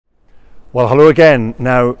Well, hello again.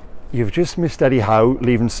 Now, you've just missed Eddie Howe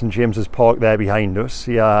leaving St James's Park there behind us.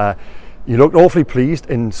 He looked awfully pleased,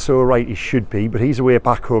 and so right he should be, but he's away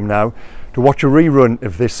back home now to watch a rerun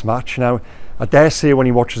of this match. Now, I dare say when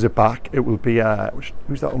he watches it back, it will be,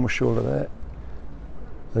 who's that on my shoulder there?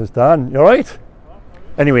 There's Dan. You all right?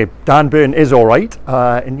 Anyway, Dan Byrne is all right,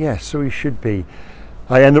 and yes, so he should be.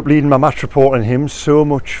 I end up leading my match report on him. So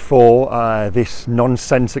much for this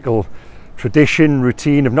nonsensical tradition,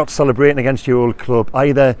 routine of not celebrating against your old club.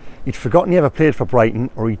 Either he'd forgotten he ever played for Brighton,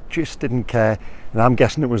 or he just didn't care, and I'm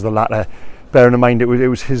guessing it was the latter. Bearing in mind it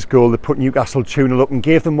was his goal that put Newcastle 2-0 up and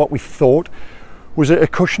gave them what we thought was a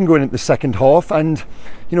cushion going into the second half. And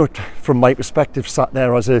you know, from my perspective, sat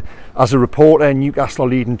there as a reporter, Newcastle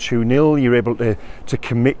leading 2-0, you're able to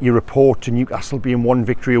commit your report to Newcastle being one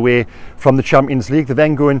victory away from the Champions League. They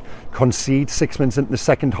then go and concede 6 minutes into the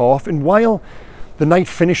second half, and while the night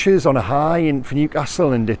finishes on a high for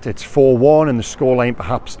Newcastle, and it's 4-1, and the scoreline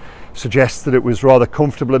perhaps suggests that it was rather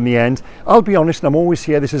comfortable in the end. I'll be honest, and I'm always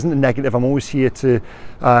here, this isn't a negative, I'm always here to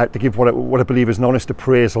give what I believe is an honest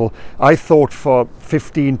appraisal. I thought for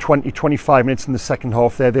 15, 20, 25 minutes in the second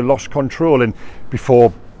half there, they lost control, and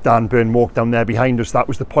before Dan Byrne walked down there behind us, that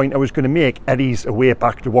was the point I was going to make. Eddie's away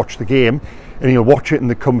back to watch the game, and he'll watch it in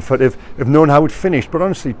the comfort of knowing how it finished. But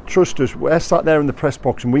honestly, trust us, we're sat there in the press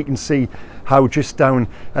box and we can see how just down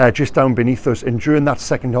beneath us, and during that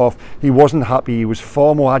second half he wasn't happy. He was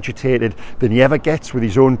far more agitated than he ever gets with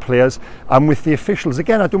his own players and with the officials.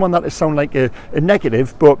 Again, I don't want that to sound like a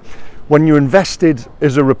negative, but when you're invested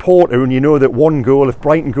as a reporter and you know that one goal, if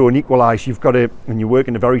Brighton go and equalise, you've got to, and you're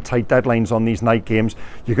working to very tight deadlines on these night games,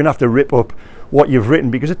 you're going to have to rip up what you've written,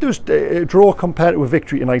 because it does draw compared to a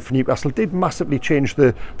victory tonight for Newcastle. It did massively change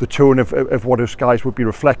the tone of what us guys would be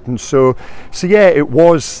reflecting. So yeah, it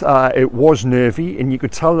was nervy, and you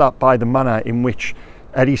could tell that by the manner in which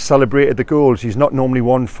Eddie celebrated the goals. He's not normally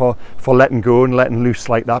one for letting go and letting loose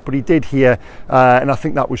like that, but he did here, and I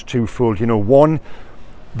think that was twofold. You know, one,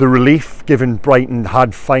 the relief given Brighton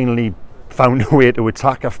had finally found a way to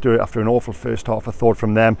attack after an awful first half, I thought,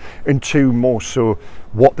 from them, and two, more so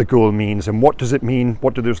what the goal means. And what does it mean?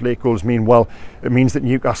 What do those late goals mean? Well, it means that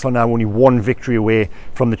Newcastle are now only one victory away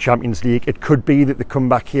from the Champions League. It could be that they come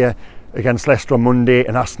back here against Leicester on Monday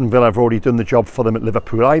and Aston Villa have already done the job for them at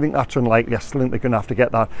Liverpool. I think that's unlikely. I still think they're going to have to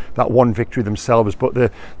get that one victory themselves, but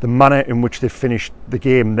the manner in which they finished the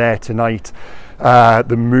game there tonight,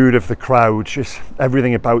 the mood of the crowd, just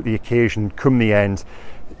everything about the occasion come the end,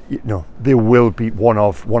 you know, they will be one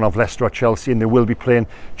of Leicester or Chelsea, and they will be playing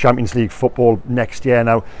Champions League football next year.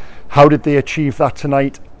 Now, how did they achieve that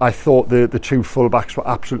tonight? I thought the two fullbacks were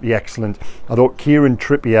absolutely excellent. I thought Kieran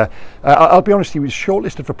Trippier, I'll be honest, he was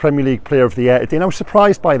shortlisted for Premier League Player of the Year today, and I was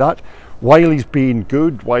surprised by that. While he's been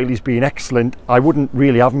good, while he's been excellent, I wouldn't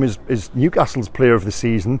really have him as Newcastle's Player of the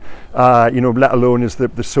Season, you know, let alone as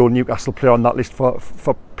the sole Newcastle player on that list for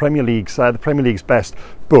Premier League's, the Premier League's best.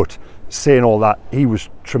 But saying all that, he was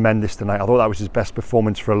tremendous tonight. I thought that was his best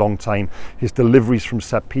performance for a long time. His deliveries from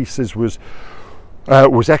set pieces was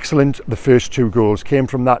excellent. The first two goals came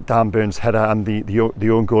from that Dan Byrne's header and the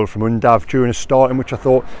own goal from Undav during a start in which I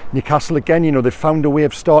thought Newcastle, again, you know, they've found a way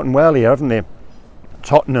of starting well here, haven't they?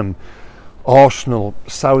 Tottenham, Arsenal,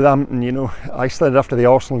 Southampton, you know, I said after the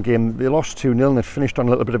Arsenal game, they lost 2-0 and it finished on a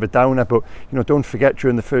little bit of a downer, but you know, don't forget,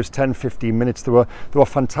 during the first 10-15 minutes they were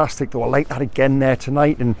fantastic. They were like that again there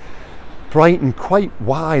tonight, and Brighton, quite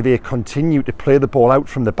why they continued to play the ball out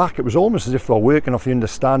from the back. It was almost as if they were working off the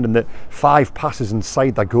understanding that 5 passes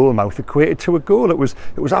inside their goal mouth equated to a goal. It was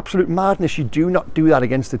absolute madness. You do not do that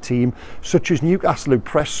against a team such as Newcastle, who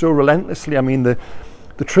press so relentlessly. I mean, the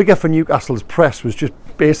trigger for Newcastle's press was just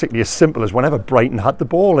basically as simple as whenever Brighton had the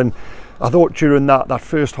ball, and I thought during that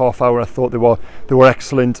first half hour, I thought they were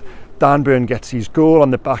excellent. Dan Byrne gets his goal on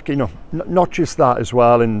the back, you know, not just that as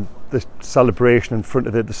well, and the celebration in front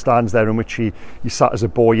of the stands there in which he sat as a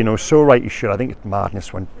boy, you know, so right he should. I think it's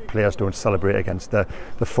madness when players don't celebrate against the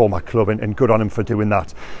former club, and good on him for doing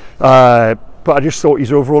that. But I just thought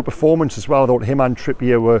his overall performance as well, I thought him and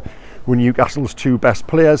Trippier were Newcastle's two best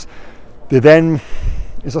players. They then,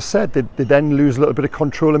 as I said, they then lose a little bit of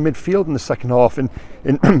control in midfield in the second half, and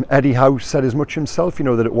Eddie Howe said as much himself, you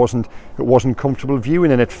know, that it wasn't comfortable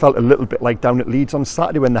viewing, and it felt a little bit like down at Leeds on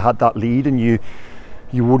Saturday when they had that lead, and you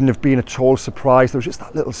wouldn't have been at all surprised. There was just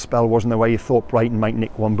that little spell, wasn't there, where you thought Brighton might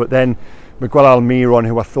nick one, but then Miguel Almiron,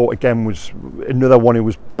 who I thought again was another one who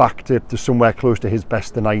was back to somewhere close to his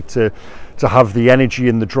best tonight, to have the energy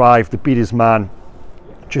and the drive to beat his man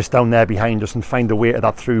just down there behind us and find the way to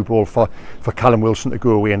that through ball for Callum Wilson to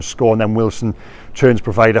go away and score. And then Wilson turns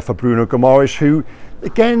provider for Bruno Guimaraes, who,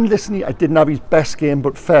 again, listen, I didn't have his best game,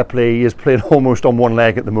 but fair play, he is playing almost on one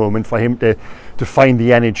leg at the moment. For him to find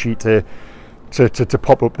the energy to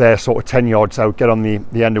pop up there sort of 10 yards out, get on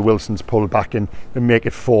the end of Wilson's pull back and make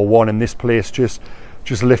it 4-1, and this place just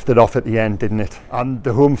lifted off at the end, didn't it? And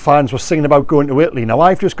the home fans were singing about going to Italy. Now,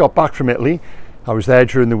 I've just got back from Italy. I was there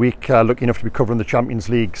during the week, lucky enough to be covering the Champions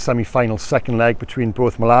League semi-final second leg between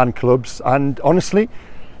both Milan clubs, and honestly,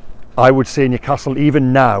 I would say Newcastle,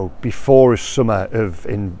 even now, before a summer of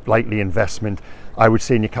likely investment, I would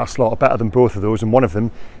say Newcastle are better than both of those, and one of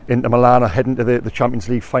them, Inter Milan, are heading to the Champions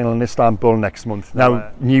League final in Istanbul next month.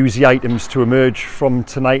 Now, newsy items to emerge from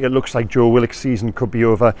tonight. It looks like Joe Willock's season could be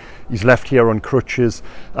over. He's left here on crutches,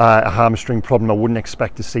 a hamstring problem. I wouldn't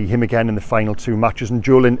expect to see him again in the final 2 matches. And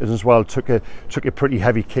Joe Linton as well took a pretty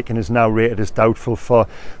heavy kick and is now rated as doubtful for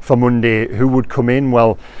Monday. Who would come in?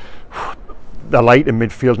 Well, they're light in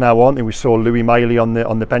midfield now, aren't they? We saw Louis Miley on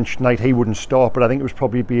the bench tonight. He wouldn't start, but I think it was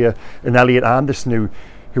probably be an Elliot Anderson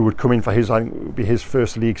who would come in for his, I think it would be his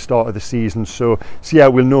first league start of the season. So yeah,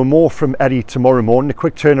 we'll know more from Eddie tomorrow morning. A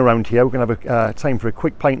quick turnaround here. We're going to have time for a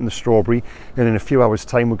quick pint in the Strawberry, and in a few hours'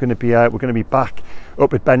 time we're going to be back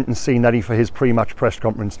up at Benton seeing Eddie for his pre-match press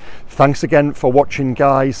conference. Thanks again for watching,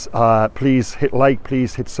 guys. Please hit like,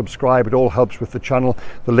 please hit subscribe. It all helps with the channel.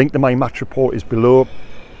 The link to my match report is below.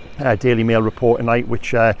 Daily Mail report tonight,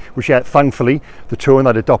 which thankfully the tone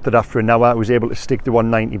I'd adopted after an hour I was able to stick to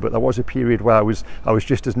 190, but there was a period where I was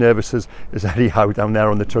just as nervous as Eddie Howe down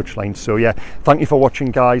there on the touchline. So yeah, thank you for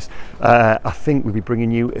watching, guys. I think we'll be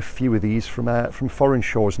bringing you a few of these from foreign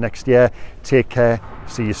shores next year. Take care,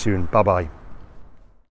 see you soon, bye bye.